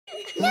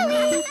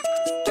Louie!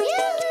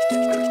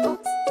 Yoo-hoo!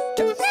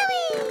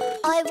 Louie!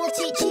 I will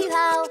teach you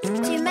how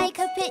to make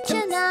a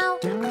picture now.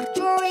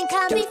 Drawing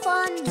can be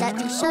fun, let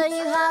me show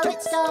you how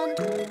it's done.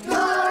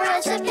 Draw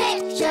us a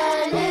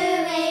picture,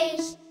 Louie.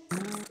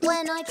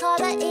 When I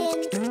colour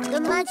in, the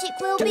magic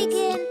will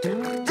begin,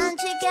 and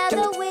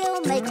together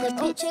we'll make the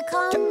picture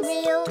come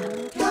real.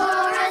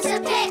 Draw us a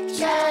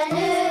picture,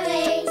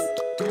 Louie.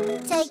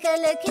 Take a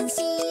look and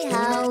see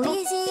how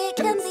easy it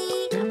can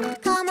be.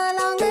 Come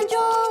along and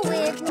draw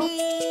with me.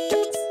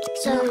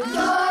 So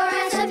draw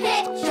us a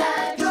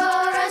picture,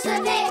 Louie.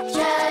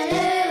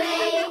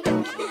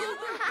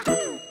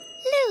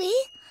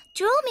 Louie,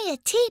 draw me a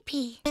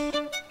teepee.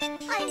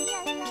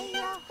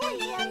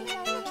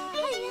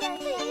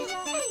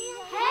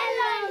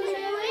 Hello,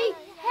 Louie.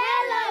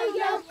 Hello,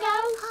 Yoko.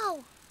 Oh,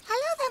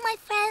 hello there, my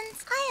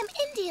friends. I am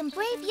Indian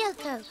Brave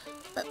Yoko,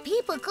 but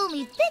people call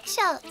me Big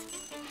Shot.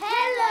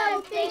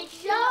 Hello, Big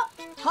Shot.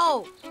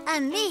 Ho!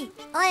 And me,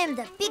 I am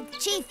the Big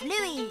Chief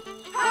Louie.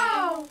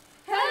 How?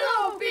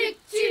 Hello, Big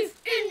Chief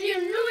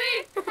Indian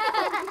Louie.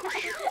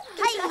 Hey-ya,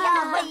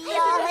 hey-ya,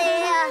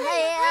 hey-ya,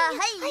 hey-ya,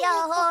 hey-ya,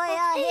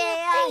 hoya,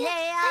 hey-ya,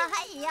 hey-ya,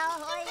 hey-ya,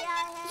 hoya.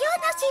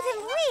 You're not even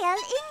real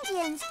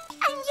Indians.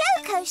 And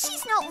Yoko,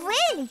 she's not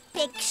really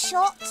Big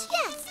Shot.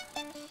 Yes,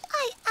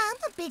 I am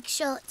a Big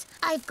Shot.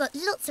 I've got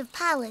lots of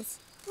powers.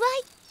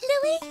 Right,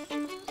 Louie?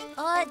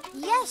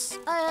 Yes,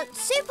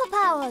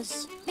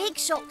 superpowers. Big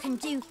Shot can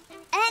do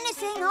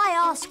anything I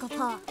ask of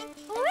her.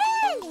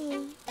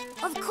 Really?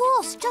 Of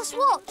course, just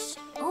watch.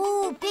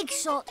 Oh, Big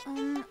Shot,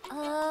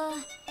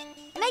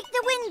 make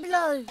the wind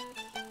blow.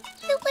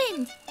 The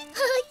wind?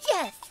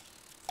 Yes.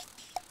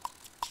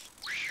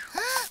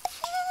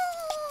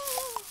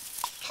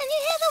 Can you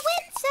hear the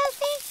wind,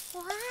 Sophie?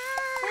 Wow.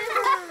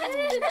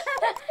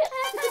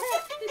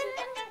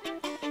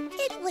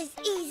 It was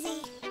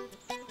easy.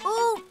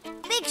 Oh,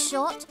 Big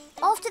Shot,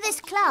 after this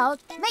cloud,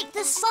 make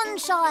the sun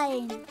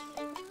shine.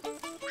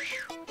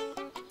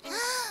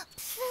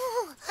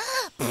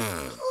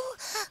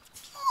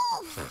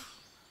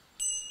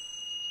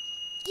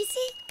 You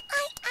see,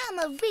 I am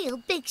a real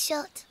Big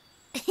Shot.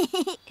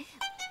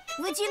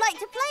 Would you like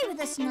to play with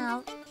us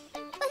now?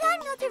 But I'm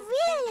not a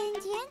real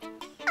Indian.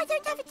 I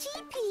don't have a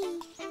teepee.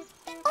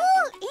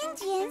 All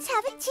Indians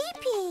have a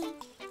teepee.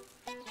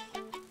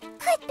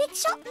 Could Big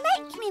Shot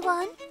make me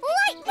one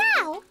right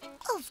now?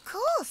 Of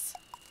course.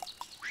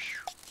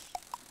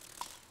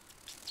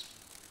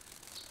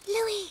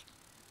 Louie,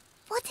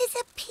 what is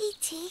a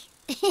PT?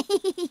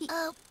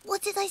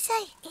 What did I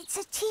say? It's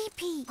a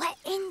teepee where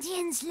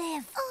Indians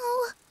live.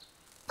 Oh,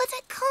 but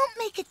I can't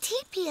make a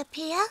teepee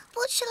appear.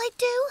 What shall I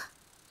do?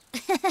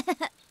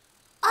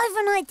 I've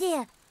an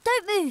idea.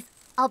 Don't move.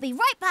 I'll be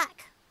right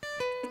back.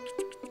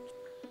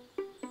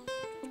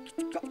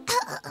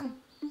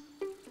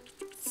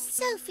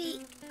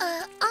 Sophie,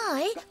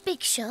 I,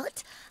 Big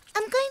Shot,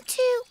 am going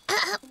to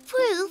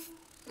prove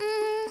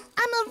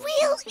I'm a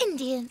real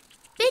Indian.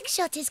 Big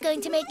Shot is going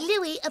to make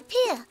Louie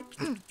appear.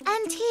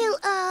 And he'll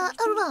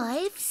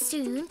arrive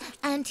soon,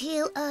 and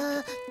he'll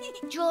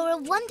draw a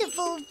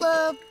wonderful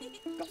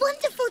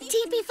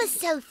teepee for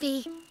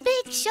Sophie.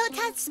 Big Shot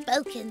has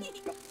spoken.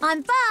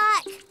 I'm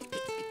back.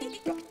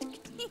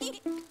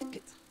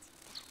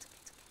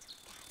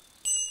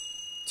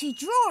 To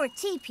draw a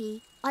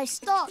teepee, I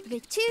start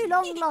with two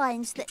long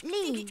lines that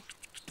lean.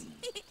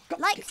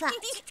 Like that.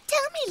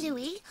 Tell me,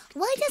 Louie,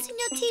 why doesn't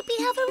your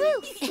teepee have a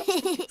roof?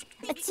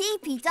 A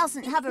teepee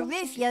doesn't have a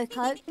roof,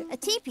 Yoko. A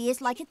teepee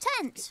is like a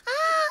tent.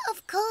 Ah,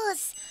 of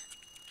course.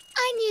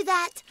 I knew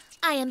that.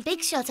 I am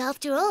Big Shot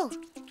after all.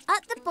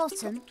 At the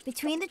bottom,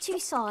 between the two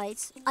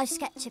sides, I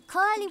sketch a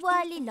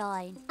curly-whirly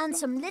line and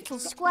some little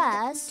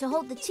squares to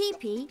hold the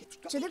teepee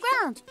to the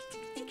ground.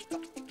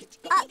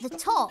 At the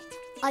top,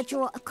 I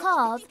draw a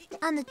curve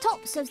and the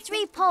tops of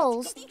 3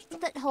 poles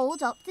that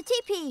hold up the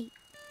teepee.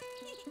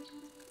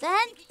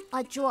 Then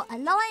I draw a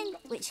line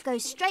which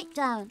goes straight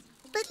down.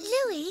 But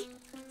Louie,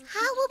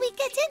 how will we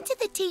get into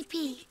the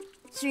teepee?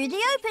 Through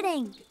the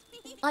opening.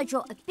 I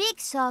draw a big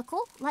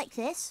circle like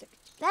this.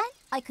 Then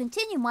I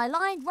continue my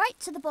line right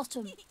to the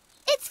bottom.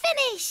 It's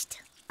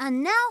finished.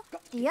 And now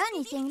the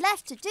only thing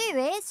left to do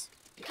is...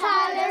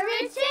 Colour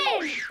it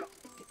in.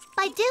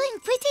 By doing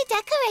pretty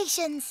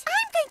decorations.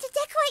 I'm going to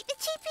decorate the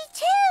teepee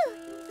too.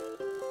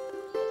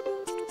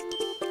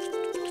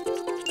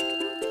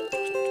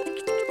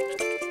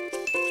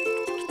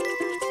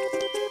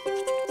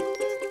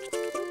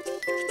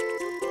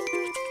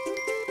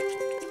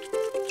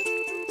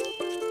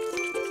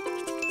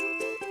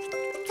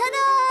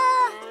 Ta-da!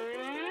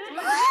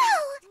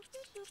 Wow!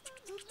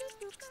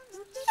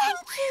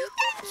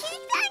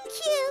 Thank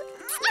you.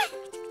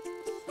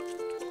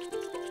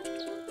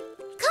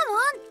 Come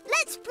on,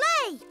 let's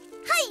play!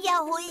 Hey-ya,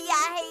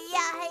 hoya,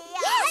 hey-ya,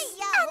 hey-ya, Yes,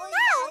 hey-ya, and hoya,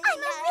 now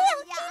I'm a hey-ya, real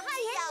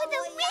hey-ya, Indian with a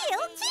hey-ya, real hey-ya,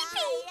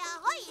 teepee.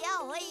 hoya,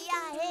 hoya,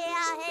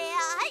 hey-ya,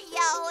 hey-ya,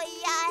 hey-ya,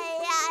 hoya,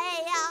 hey-ya,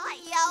 hey-ya,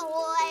 hey-ya,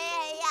 hoya,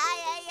 hey-ya,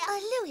 hey-ya.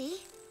 Louie,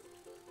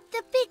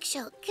 the Big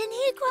Shot, can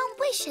he grant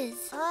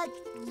wishes?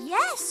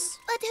 Yes.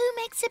 But who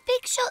makes a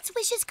Big Shot's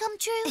wishes come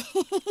true?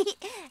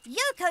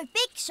 Yoko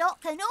Big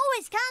Shot can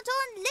always count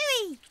on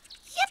Louie.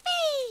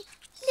 Yippee!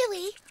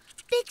 Louie,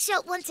 Big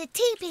Shot wants a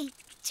teepee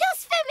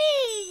just for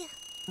me.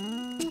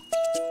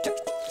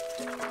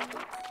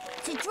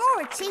 To draw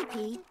a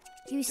teepee,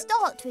 you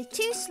start with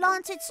 2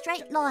 slanted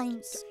straight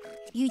lines.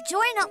 You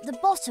join up the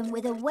bottom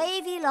with a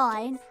wavy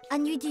line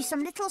and you do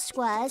some little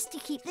squares to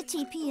keep the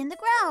teepee in the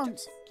ground.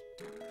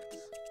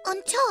 On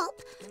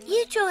top,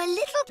 you draw a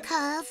little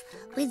curve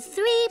with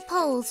 3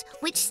 poles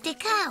which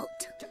stick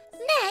out.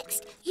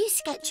 Next, you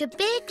sketch a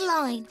big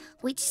line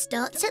which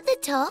starts at the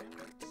top,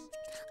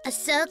 a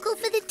circle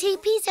for the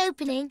teepee's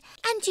opening,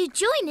 and you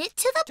join it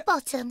to the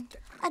bottom.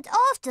 And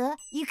after,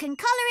 you can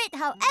colour it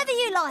however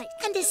you like.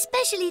 And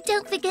especially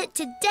don't forget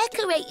to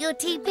decorate your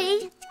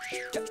teepee.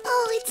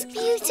 Oh, it's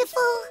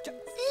beautiful.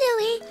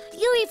 Louie,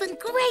 you're even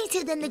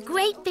greater than the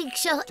great Big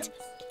Shot.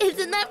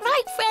 Isn't that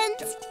right,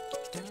 friends?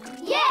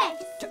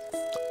 Yes!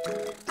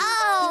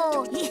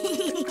 Oh!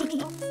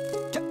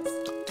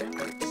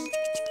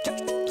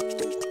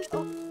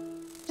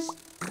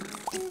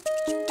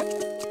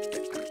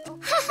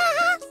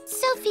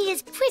 Sophie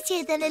is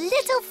prettier than a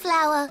little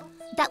flower.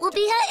 That will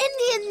be her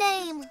Indian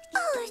name.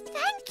 Oh,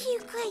 thank you,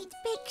 Great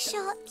Big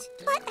Shot.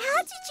 But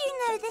how did you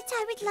know that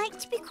I would like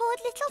to be called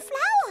Little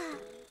Flower?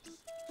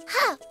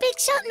 Ha! Big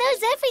Shot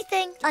knows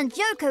everything. And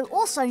Yoko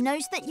also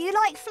knows that you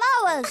like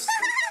flowers.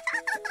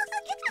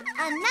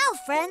 And now,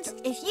 friends,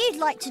 if you'd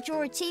like to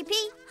draw a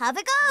teepee, have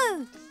a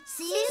go.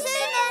 See you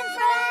soon then,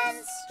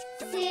 friends.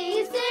 See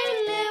you soon,